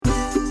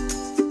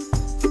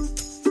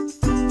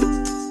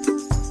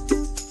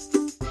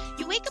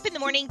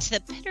listening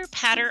to the pitter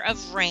patter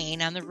of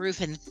rain on the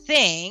roof and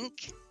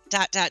think, ...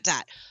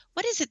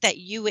 What is it that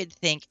you would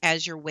think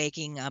as you're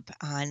waking up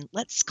on,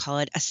 let's call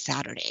it a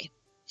Saturday?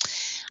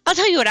 I'll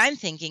tell you what I'm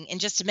thinking in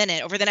just a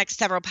minute. Over the next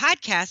several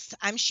podcasts,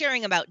 I'm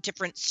sharing about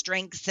different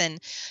strengths and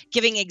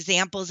giving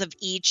examples of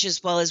each,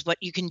 as well as what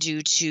you can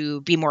do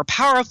to be more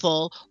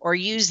powerful or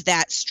use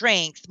that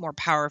strength more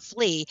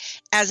powerfully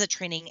as a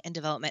training and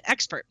development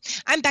expert.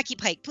 I'm Becky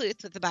Pike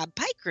Pluth with the Bob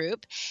Pike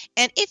Group.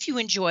 And if you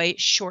enjoy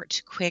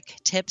short, quick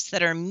tips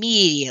that are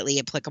immediately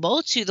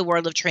applicable to the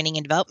world of training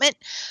and development,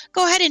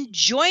 go ahead and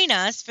join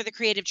us for the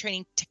Creative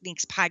Training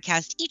Techniques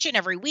podcast each and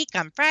every week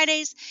on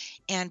Fridays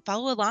and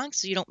follow along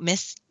so you don't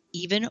miss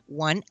even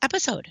one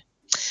episode.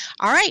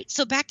 All right,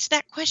 so back to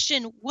that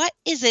question. What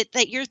is it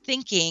that you're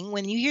thinking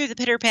when you hear the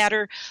pitter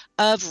patter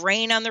of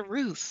rain on the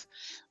roof?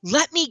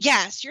 Let me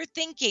guess, you're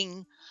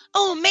thinking,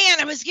 oh man,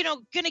 I was,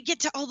 going to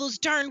get to all those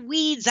darn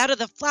weeds out of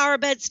the flower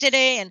beds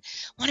today and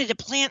wanted to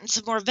plant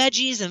some more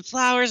veggies and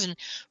flowers and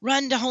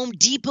run to Home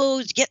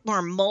Depot to get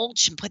more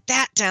mulch and put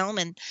that down.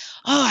 And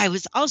I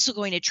was also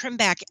going to trim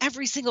back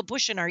every single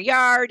bush in our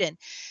yard. And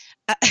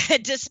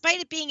despite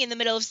it being in the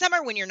middle of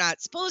summer when you're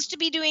not supposed to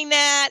be doing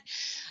that,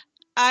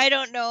 I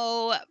don't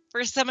know.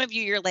 For some of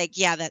you, you're like,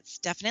 yeah, that's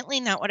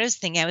definitely not what I was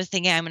thinking. I was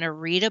thinking I'm going to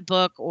read a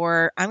book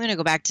or I'm going to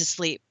go back to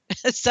sleep.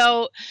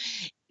 So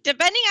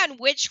depending on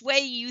which way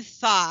you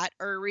thought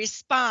or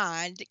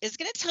respond is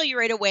going to tell you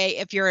right away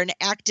if you're an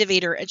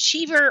activator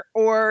achiever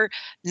or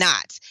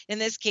not. In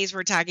this case,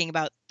 we're talking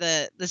about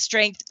the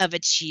strength of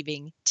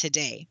achieving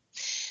today.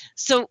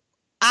 So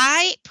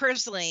I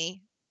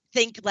personally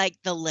think like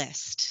the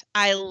list.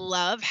 I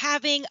love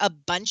having a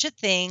bunch of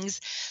things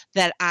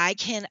that I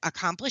can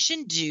accomplish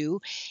and do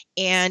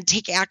and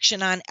take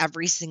action on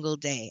every single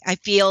day. I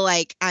feel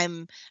like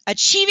I'm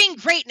achieving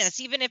greatness,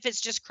 even if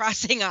it's just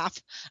crossing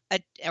off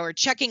or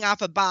checking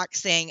off a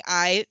box saying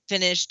I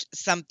finished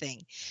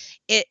something.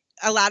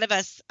 A lot of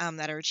us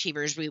that are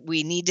achievers,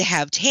 we need to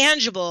have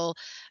tangible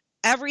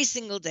every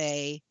single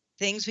day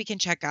things we can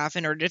check off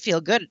in order to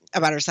feel good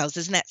about ourselves.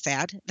 Isn't that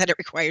sad that it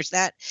requires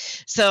that?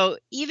 So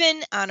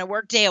even on a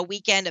work day, a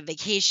weekend, a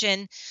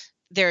vacation,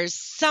 there's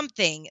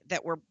something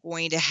that we're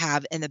going to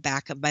have in the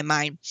back of my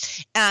mind.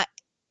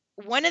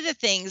 One of the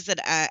things that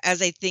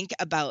as I think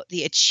about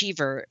the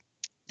achiever,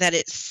 that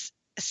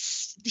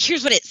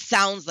here's what it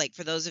sounds like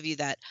for those of you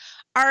that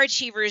are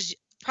achievers,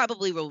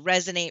 probably will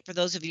resonate. For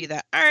those of you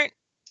that aren't,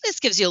 this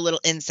gives you a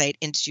little insight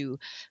into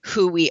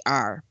who we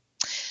are.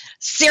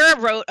 Sarah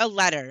wrote a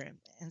letter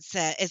and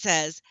it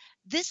says,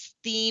 this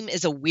theme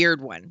is a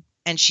weird one.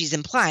 And she's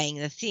implying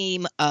the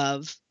theme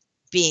of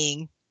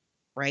being,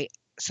 right,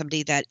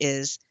 somebody that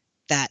is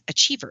that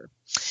achiever.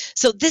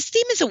 So this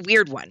theme is a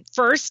weird one.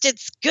 First,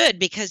 it's good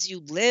because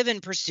you live in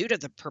pursuit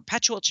of the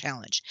perpetual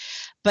challenge.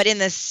 But in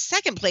the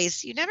second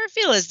place, you never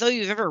feel as though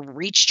you've ever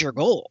reached your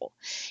goal.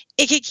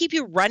 It can keep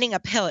you running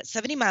uphill at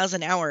 70 miles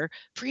an hour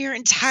for your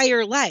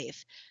entire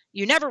life.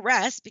 You never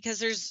rest because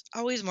there's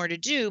always more to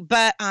do.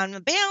 But on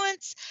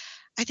balance,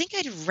 I think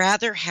I'd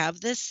rather have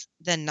this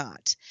than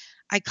not.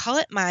 I call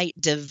it my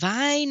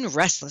divine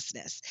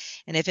restlessness.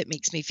 And if it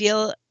makes me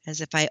feel as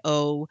if I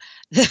owe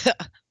the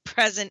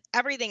present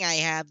everything I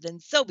have, then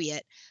so be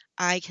it.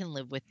 I can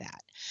live with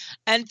that.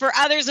 And for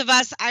others of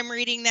us, I'm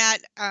reading that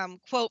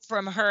quote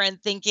from her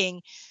and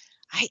thinking,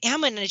 I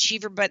am an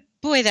achiever, but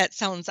boy, that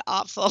sounds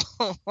awful.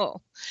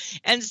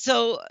 And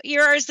so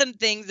here are some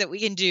things that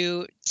we can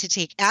do to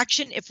take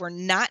action if we're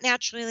not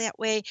naturally that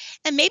way,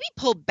 and maybe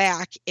pull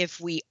back if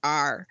we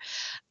are.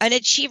 An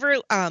achiever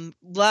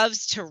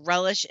loves to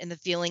relish in the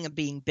feeling of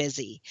being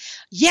busy.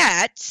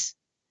 Yet,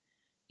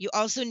 you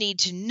also need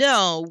to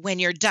know when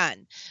you're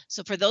done.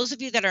 So for those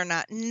of you that are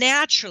not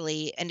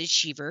naturally an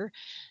achiever,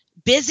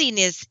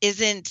 busyness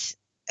isn't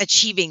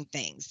achieving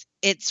things.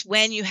 It's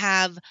when you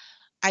have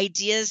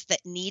ideas that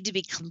need to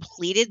be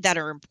completed that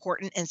are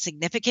important and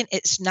significant.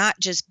 It's not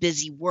just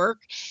busy work,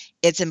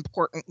 it's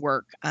important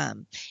work.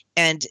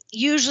 And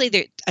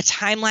usually a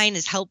timeline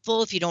is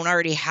helpful if you don't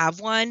already have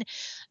one.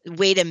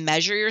 Way to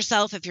measure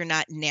yourself if you're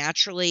not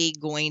naturally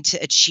going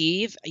to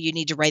achieve. You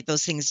need to write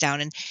those things down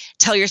and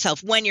tell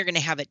yourself when you're going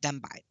to have it done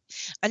by.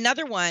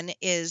 Another one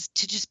is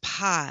to just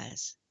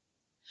pause.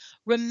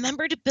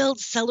 Remember to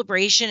build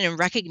celebration and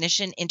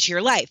recognition into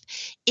your life.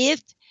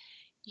 If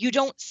you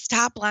don't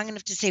stop long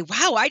enough to say,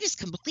 wow, I just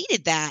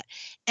completed that,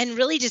 and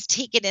really just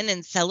take it in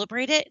and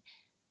celebrate it,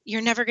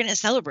 you're never going to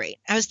celebrate.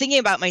 I was thinking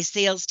about my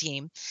sales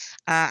team.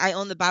 I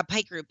own the Bob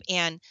Pike Group,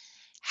 and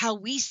how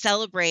we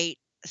celebrate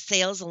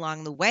sales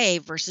along the way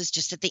versus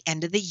just at the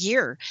end of the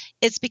year.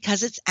 It's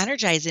because it's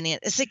energizing.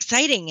 It's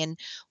exciting. And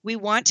we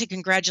want to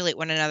congratulate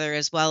one another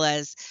as well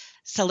as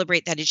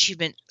celebrate that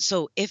achievement.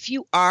 So if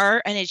you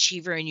are an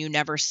achiever and you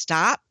never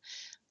stop,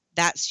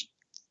 that's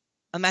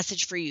a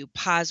message for you.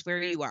 Pause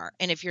where you are.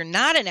 And if you're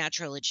not a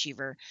natural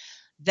achiever,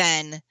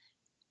 then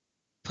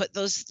put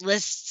those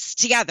lists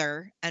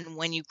together. And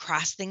when you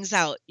cross things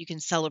out, you can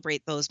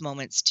celebrate those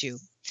moments too.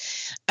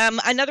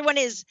 Another one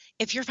is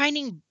if you're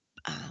finding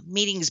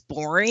meetings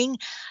boring,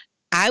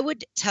 I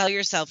would tell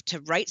yourself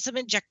to write some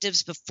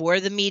objectives before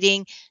the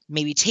meeting,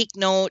 maybe take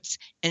notes,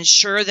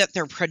 ensure that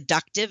they're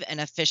productive and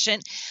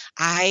efficient.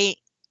 I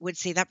would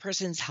say that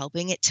person's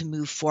helping it to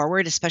move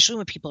forward, especially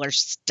when people are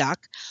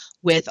stuck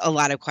with a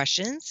lot of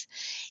questions.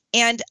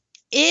 And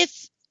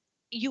if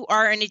you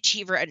are an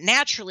achiever,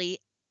 naturally,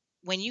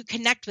 when you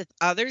connect with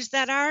others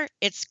that are,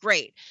 it's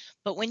great.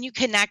 But when you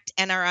connect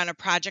and are on a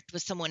project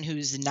with someone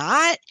who's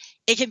not,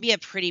 it can be a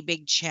pretty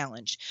big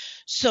challenge.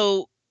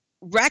 So,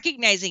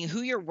 recognizing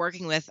who you're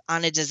working with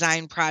on a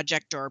design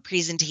project or a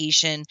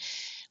presentation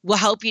will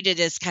help you to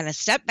just kind of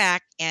step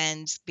back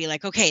and be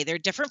like, okay, they're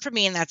different from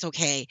me, and that's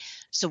okay.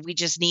 So, we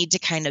just need to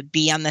kind of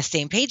be on the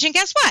same page. And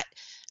guess what?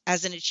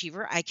 As an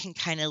achiever, I can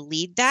kind of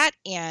lead that,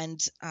 and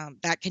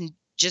that can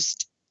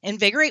just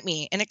invigorate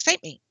me and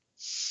excite me.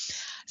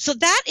 So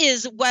that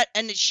is what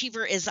an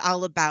achiever is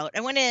all about.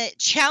 I want to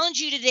challenge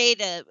you today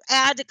to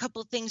add a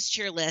couple things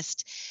to your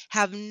list.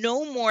 Have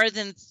no more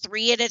than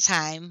 3 at a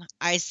time.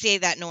 I say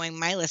that knowing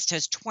my list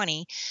has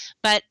 20,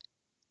 but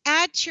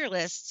add to your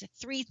list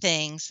 3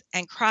 things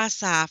and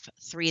cross off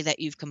 3 that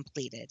you've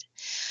completed.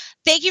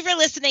 Thank you for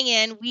listening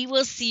in. We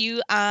will see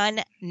you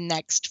on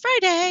next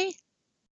Friday.